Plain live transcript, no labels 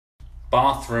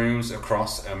Bathrooms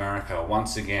across America,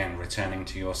 once again returning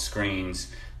to your screens.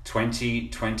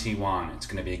 2021, it's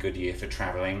going to be a good year for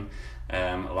traveling.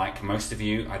 Like most of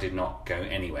you, I did not go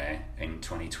anywhere in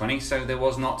 2020, so there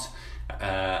was not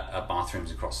a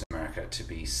Bathrooms Across America to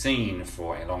be seen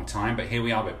for a long time, but here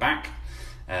we are, we're back.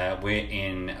 We're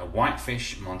in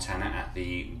Whitefish, Montana at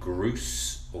the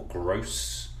Grouse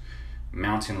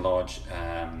Mountaintn Lodge,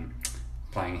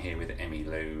 playing here with Emmy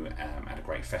Lou at a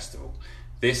great festival.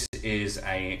 This is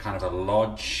a kind of a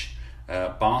lodge,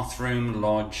 bathroom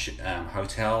lodge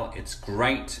hotel. It's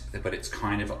great, but it's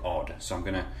kind of odd. So I'm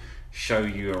going to show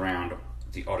you around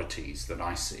the oddities that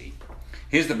I see.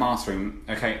 Here's the bathroom.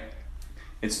 Okay,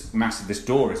 it's massive. This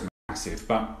door is massive,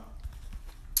 but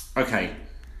okay.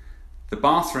 The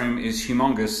bathroom is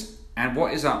humongous, and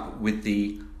what is up with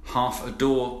the half a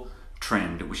door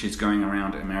trend, which is going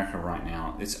around America right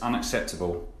now? It's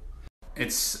unacceptable.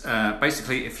 It's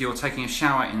basically, if you're taking a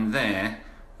shower in there,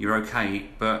 you're okay,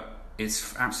 but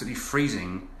it's absolutely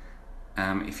freezing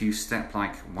if you step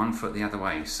like 1 foot the other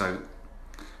way. So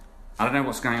I don't know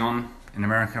what's going on in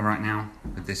America right now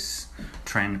with this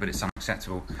trend, but it's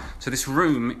unacceptable. So this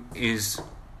room is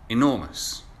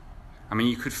enormous. I mean,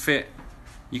 you could fit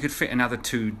another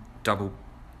 2 double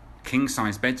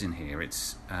king-size beds in here.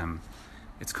 It's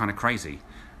kind of crazy.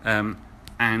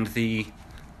 And the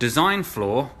design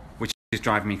flaw, which is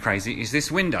driving me crazy, is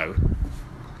this window.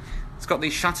 It's got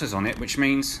these shutters on it, which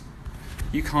means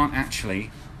you can't actually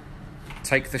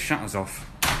take the shutters off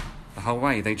the whole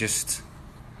way.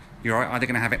 You're either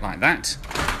going to have it like that,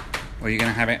 or you're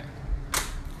going to have it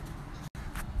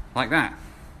like that.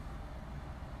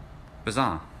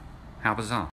 Bizarre. How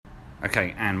bizarre.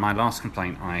 Okay, and my last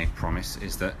complaint, I promise,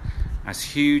 is that as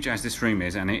huge as this room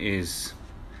is, and it is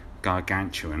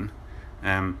gargantuan,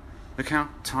 look how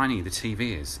tiny the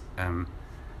TV is.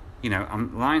 You know,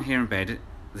 I'm lying here in bed,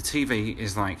 the TV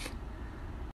is like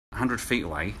 100 feet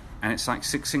away, and it's like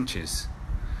 6 inches.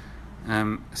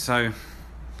 So,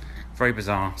 very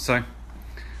bizarre. So,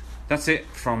 that's it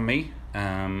from me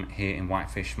here in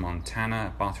Whitefish,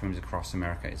 Montana. Bathrooms Across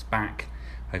America is back.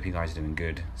 Hope you guys are doing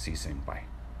good. See you soon. Bye.